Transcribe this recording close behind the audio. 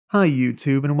Hi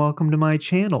YouTube and welcome to my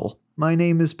channel. My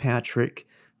name is Patrick.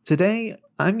 Today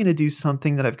I'm going to do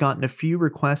something that I've gotten a few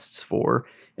requests for,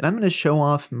 and I'm going to show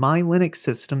off my Linux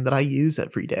system that I use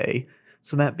every day.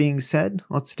 So that being said,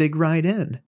 let's dig right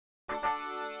in.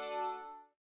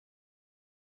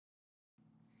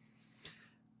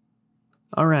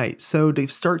 Alright, so to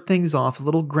start things off, a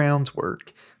little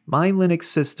groundwork. My Linux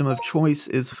system of choice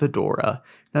is Fedora.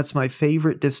 That's my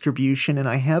favorite distribution, and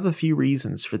I have a few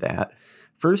reasons for that.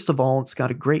 First of all, it's got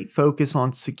a great focus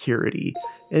on security.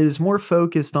 It is more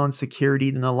focused on security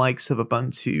than the likes of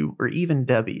Ubuntu or even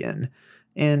Debian.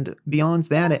 And beyond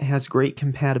that, it has great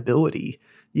compatibility.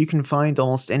 You can find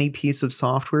almost any piece of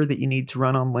software that you need to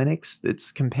run on Linux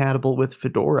that's compatible with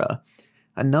Fedora.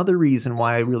 Another reason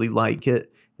why I really like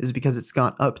it is because it's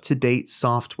got up-to-date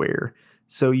software.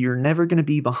 So you're never going to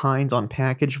be behind on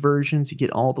package versions, you get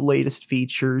all the latest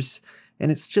features,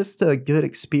 and it's just a good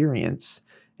experience.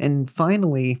 And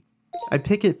finally, I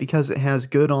pick it because it has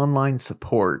good online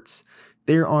support.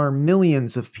 There are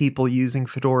millions of people using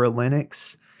Fedora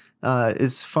Linux.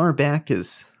 As far back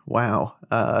as,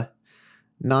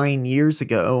 9 years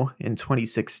ago in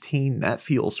 2016, that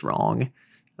feels wrong.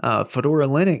 Fedora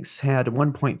Linux had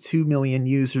 1.2 million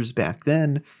users back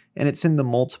then, and it's in the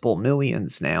multiple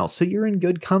millions now, so you're in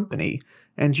good company,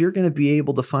 and you're going to be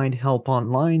able to find help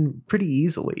online pretty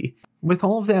easily. With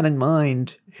all of that in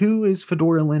mind, who is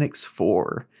Fedora Linux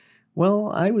for?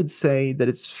 Well, I would say that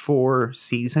it's for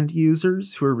seasoned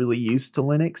users who are really used to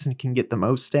Linux and can get the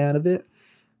most out of it,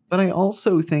 but I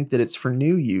also think that it's for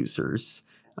new users.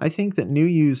 I think that new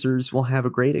users will have a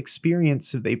great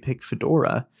experience if they pick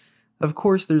Fedora. Of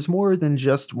course, there's more than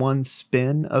just one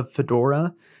spin of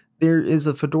Fedora. There is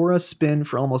a Fedora spin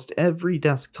for almost every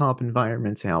desktop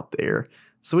environment out there.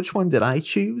 So which one did I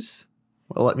choose?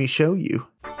 Well, let me show you.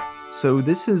 So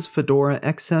this is Fedora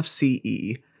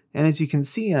XFCE, and as you can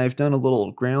see, I've done a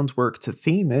little groundwork to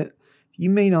theme it. You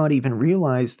may not even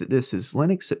realize that this is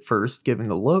Linux at first, given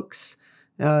the looks.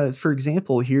 For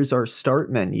example, here's our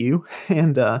start menu,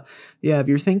 and yeah, if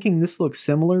you're thinking this looks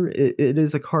similar, it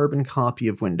is a carbon copy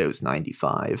of Windows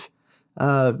 95,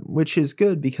 which is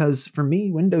good because for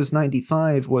me, Windows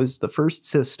 95 was the first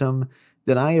system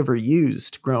that I ever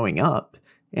used growing up,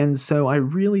 and so I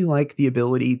really like the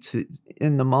ability to,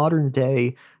 in the modern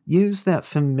day, use that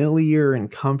familiar and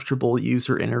comfortable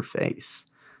user interface.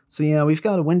 So yeah, we've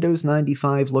got a Windows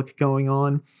 95 look going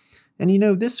on. And you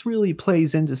know, this really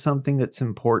plays into something that's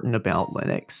important about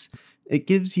Linux. It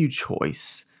gives you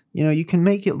choice. You know, you can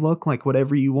make it look like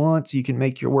whatever you want, you can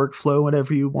make your workflow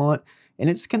whatever you want, and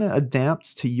it's going to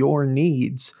adapt to your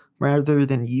needs rather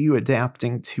than you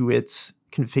adapting to its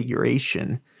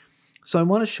configuration. So I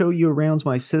want to show you around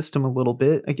my system a little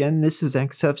bit. Again, this is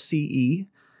XFCE,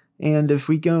 and if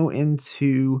we go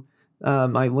into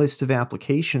my list of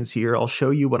applications here, I'll show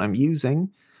you what I'm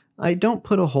using. I don't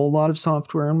put a whole lot of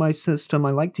software on my system. I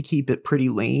like to keep it pretty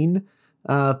lean,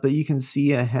 but you can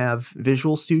see I have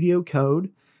Visual Studio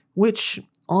Code, which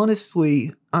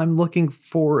honestly, I'm looking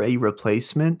for a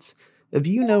replacement. If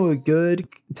you know a good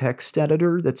text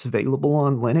editor that's available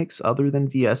on Linux other than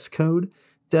VS Code,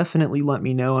 definitely let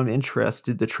me know. I'm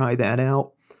interested to try that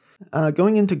out.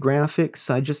 Going into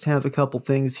graphics, I just have a couple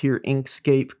things here,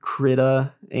 Inkscape,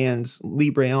 Krita, and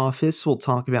LibreOffice. We'll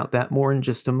talk about that more in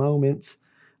just a moment.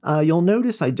 You'll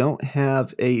notice I don't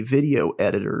have a video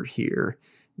editor here.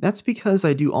 That's because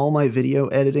I do all my video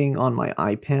editing on my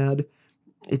iPad.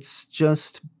 It's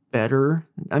just better.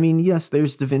 I mean, yes,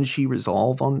 there's DaVinci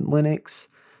Resolve on Linux,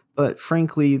 but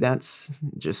frankly, that's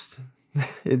just,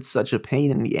 it's such a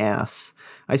pain in the ass.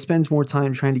 I spend more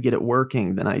time trying to get it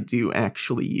working than I do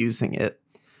actually using it.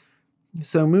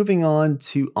 So moving on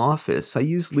to Office, I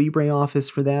use LibreOffice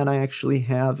for that. I actually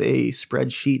have a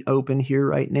spreadsheet open here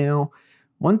right now.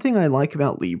 One thing I like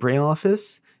about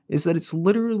LibreOffice is that it's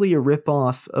literally a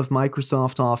ripoff of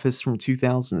Microsoft Office from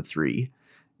 2003.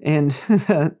 And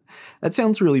that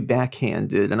sounds really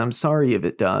backhanded, and I'm sorry if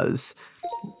it does.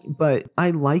 But I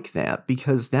like that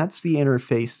because that's the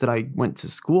interface that I went to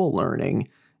school learning,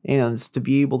 and to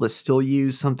be able to still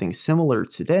use something similar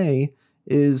today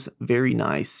is very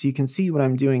nice. You can see what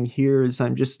I'm doing here is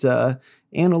I'm just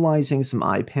analyzing some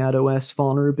iPadOS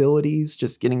vulnerabilities,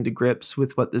 just getting to grips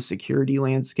with what the security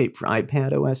landscape for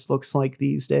iPadOS looks like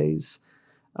these days.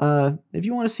 If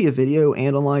you want to see a video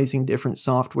analyzing different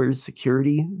software's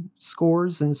security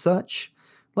scores and such,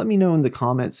 let me know in the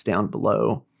comments down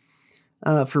below.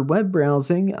 For web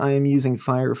browsing, I am using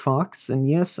Firefox, and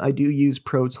yes, I do use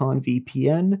Proton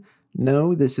VPN.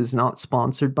 No, this is not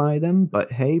sponsored by them,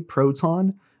 but hey,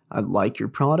 Proton, I like your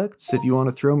products. If you want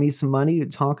to throw me some money to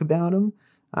talk about them,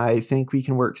 I think we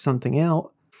can work something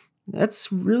out.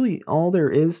 That's really all there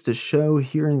is to show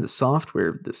here in the software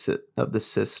of the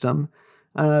system.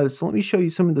 So let me show you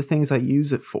some of the things I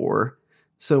use it for.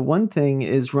 So one thing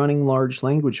is running large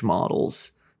language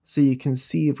models. So you can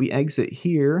see if we exit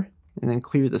here and then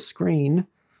clear the screen,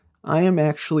 I am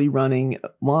actually running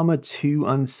Llama 2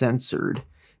 uncensored.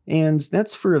 And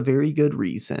that's for a very good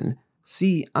reason.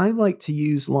 See, I like to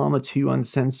use Llama 2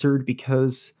 uncensored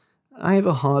because I have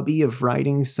a hobby of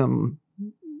writing some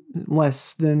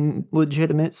less than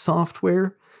legitimate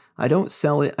software. I don't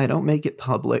sell it, I don't make it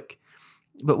public.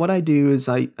 But what I do is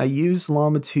I use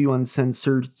Llama 2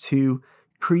 Uncensored to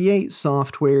create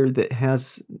software that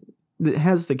has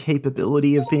the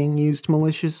capability of being used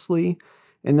maliciously,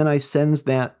 and then I send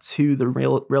that to the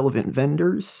relevant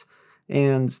vendors,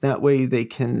 and that way they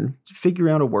can figure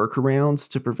out a workaround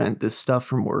to prevent this stuff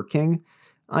from working.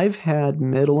 I've had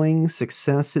middling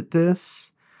success at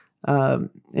this.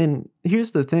 And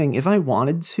here's the thing, if I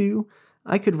wanted to,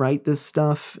 I could write this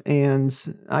stuff and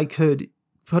I could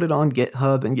put it on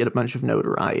GitHub and get a bunch of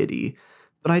notoriety.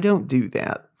 But I don't do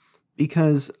that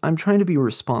because I'm trying to be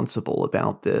responsible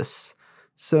about this.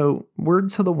 So, word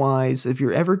to the wise, if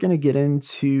you're ever going to get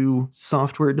into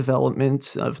software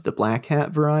development of the black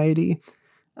hat variety,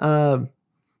 uh,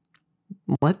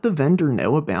 let the vendor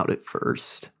know about it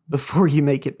first before you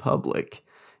make it public.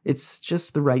 It's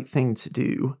just the right thing to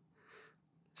do.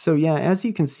 So yeah, as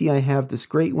you can see, I have this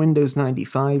great Windows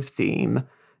 95 theme,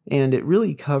 and it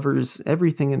really covers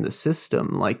everything in the system.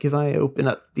 Like if I open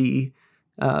up the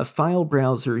file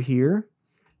browser here,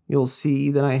 you'll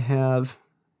see that I have,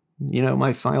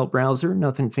 my file browser,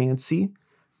 nothing fancy.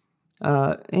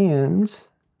 And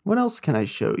what else can I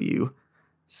show you?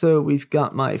 So we've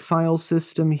got my file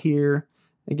system here.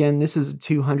 Again, this is a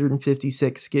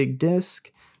 256 gig disk.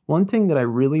 One thing that I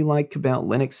really like about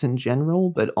Linux in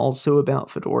general, but also about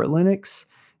Fedora Linux,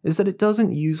 is that it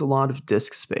doesn't use a lot of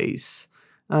disk space,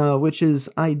 which is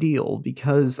ideal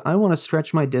because I want to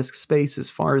stretch my disk space as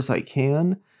far as I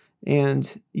can.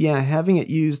 And yeah, having it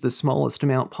use the smallest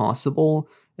amount possible,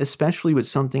 especially with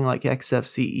something like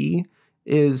XFCE,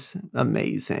 is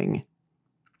amazing.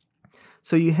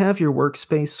 So you have your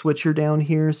workspace switcher down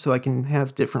here, so I can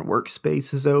have different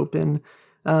workspaces open.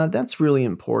 That's really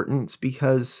important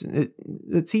because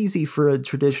it's easy for a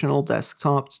traditional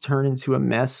desktop to turn into a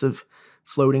mess of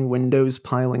floating windows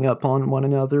piling up on one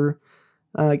another.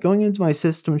 Going into my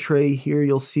system tray here,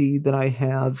 you'll see that I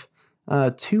have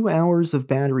 2 hours of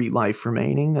battery life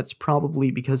remaining. That's probably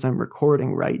because I'm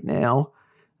recording right now.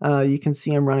 You can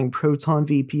see I'm running Proton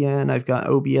VPN. I've got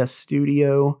OBS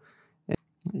Studio.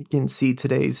 You can see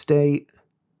today's date.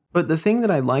 But the thing that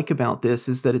I like about this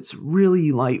is that it's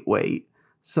really lightweight.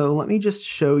 So let me just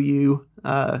show you,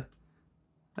 oh,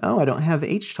 I don't have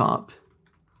HTOP.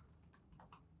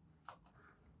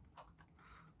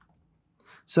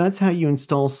 So that's how you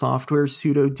install software,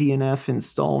 sudo dnf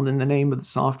install in the name of the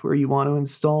software you want to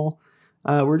install.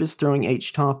 We're just throwing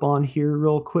HTOP on here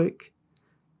real quick.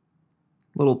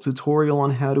 Little tutorial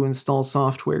on how to install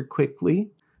software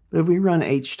quickly. But if we run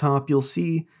HTOP, you'll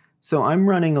see, so I'm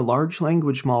running a large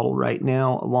language model right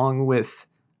now along with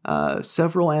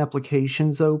several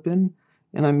applications open,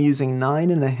 and I'm using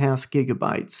 9.5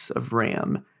 gigabytes of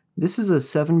RAM. This is a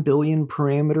 7 billion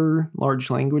parameter large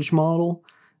language model.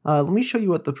 Let me show you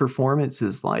what the performance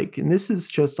is like, and this is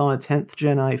just on a 10th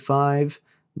Gen i5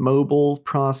 mobile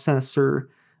processor.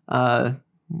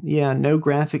 Yeah, no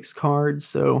graphics card,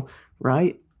 so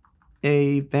write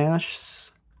a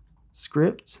bash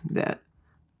script that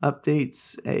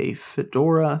updates a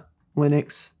Fedora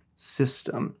Linux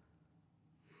system.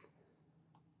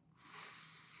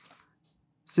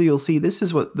 So you'll see this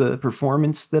is what the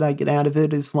performance that I get out of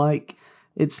it is like.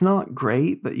 It's not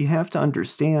great, but you have to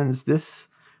understand this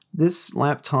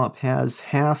laptop has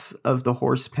half of the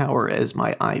horsepower as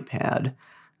my iPad.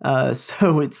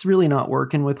 So it's really not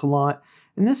working with a lot,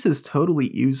 and this is totally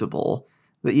usable.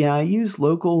 But yeah, I use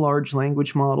local large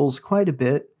language models quite a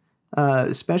bit,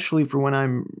 especially for when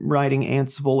I'm writing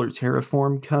Ansible or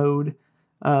Terraform code.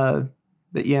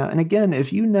 But yeah, and again,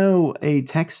 if you know a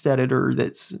text editor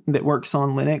that works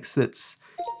on Linux that's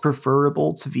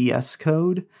preferable to VS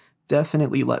Code,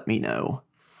 definitely let me know.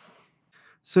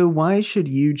 So why should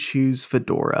you choose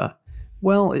Fedora?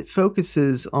 Well, it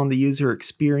focuses on the user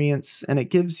experience and it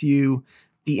gives you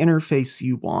the interface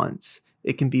you want.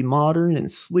 It can be modern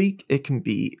and sleek, it can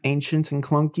be ancient and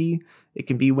clunky, it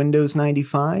can be Windows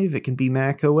 95, it can be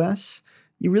Mac OS.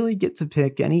 You really get to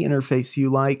pick any interface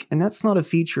you like, and that's not a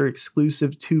feature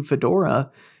exclusive to Fedora.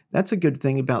 That's a good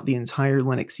thing about the entire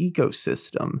Linux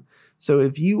ecosystem. So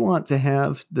if you want to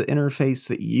have the interface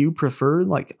that you prefer,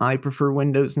 like I prefer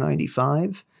Windows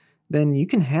 95, then you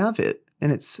can have it,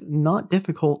 and it's not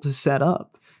difficult to set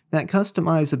up. That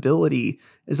customizability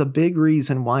is a big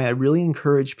reason why I really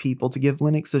encourage people to give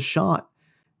Linux a shot.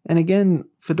 And again,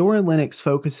 Fedora Linux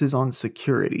focuses on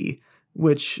security,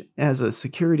 which, as a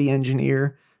security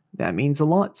engineer, that means a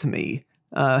lot to me.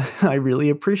 I really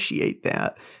appreciate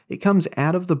that. It comes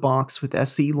out of the box with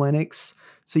SE Linux,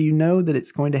 so you know that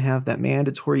it's going to have that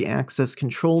mandatory access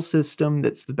control system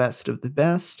that's the best of the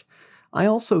best. I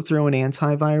also throw an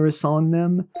antivirus on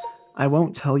them. I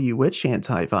won't tell you which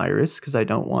antivirus because I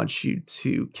don't want you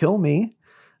to kill me.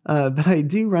 But I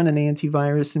do run an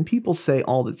antivirus, and people say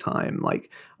all the time,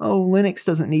 like, oh, Linux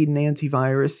doesn't need an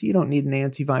antivirus. You don't need an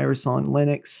antivirus on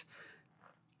Linux.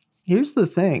 Here's the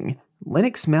thing.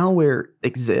 Linux malware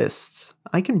exists.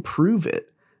 I can prove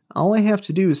it. All I have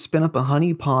to do is spin up a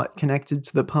honeypot connected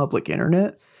to the public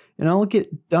internet, and I'll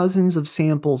get dozens of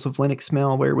samples of Linux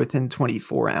malware within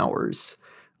 24 hours.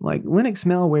 Like, Linux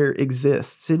malware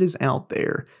exists. It is out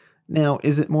there. Now,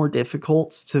 is it more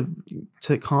difficult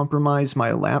to compromise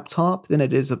my laptop than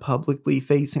it is a publicly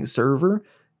facing server?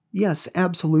 Yes,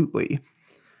 absolutely.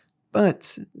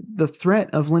 But the threat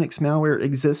of Linux malware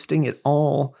existing at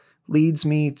all leads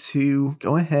me to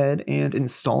go ahead and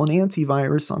install an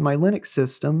antivirus on my Linux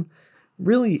system.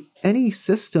 Really, any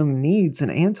system needs an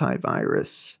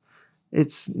antivirus.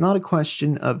 It's not a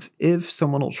question of if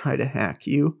someone will try to hack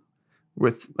you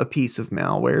with a piece of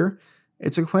malware.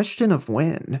 It's a question of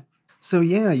when. So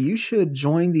yeah, you should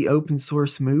join the open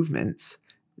source movement.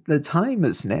 The time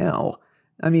is now.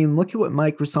 I mean, look at what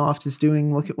Microsoft is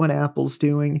doing. Look at what Apple's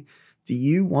doing. Do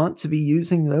you want to be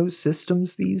using those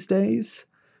systems these days?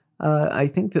 I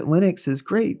think that Linux is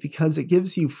great because it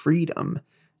gives you freedom.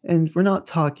 And we're not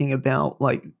talking about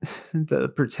like the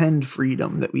pretend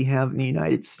freedom that we have in the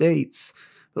United States,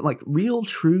 but like real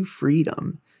true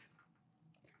freedom.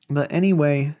 But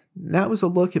anyway, that was a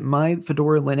look at my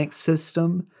Fedora Linux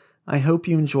system. I hope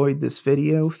you enjoyed this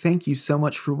video. Thank you so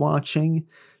much for watching.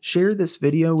 Share this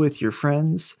video with your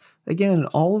friends. Again,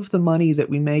 all of the money that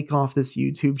we make off this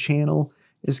YouTube channel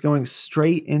is going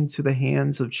straight into the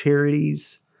hands of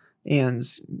charities and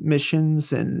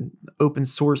missions and open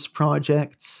source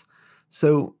projects.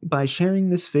 So by sharing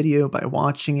this video, by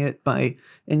watching it, by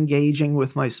engaging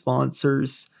with my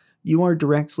sponsors, you are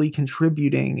directly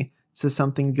contributing to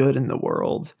something good in the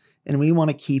world, and we want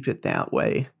to keep it that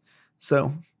way.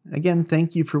 So again,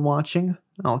 thank you for watching.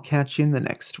 I'll catch you in the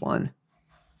next one.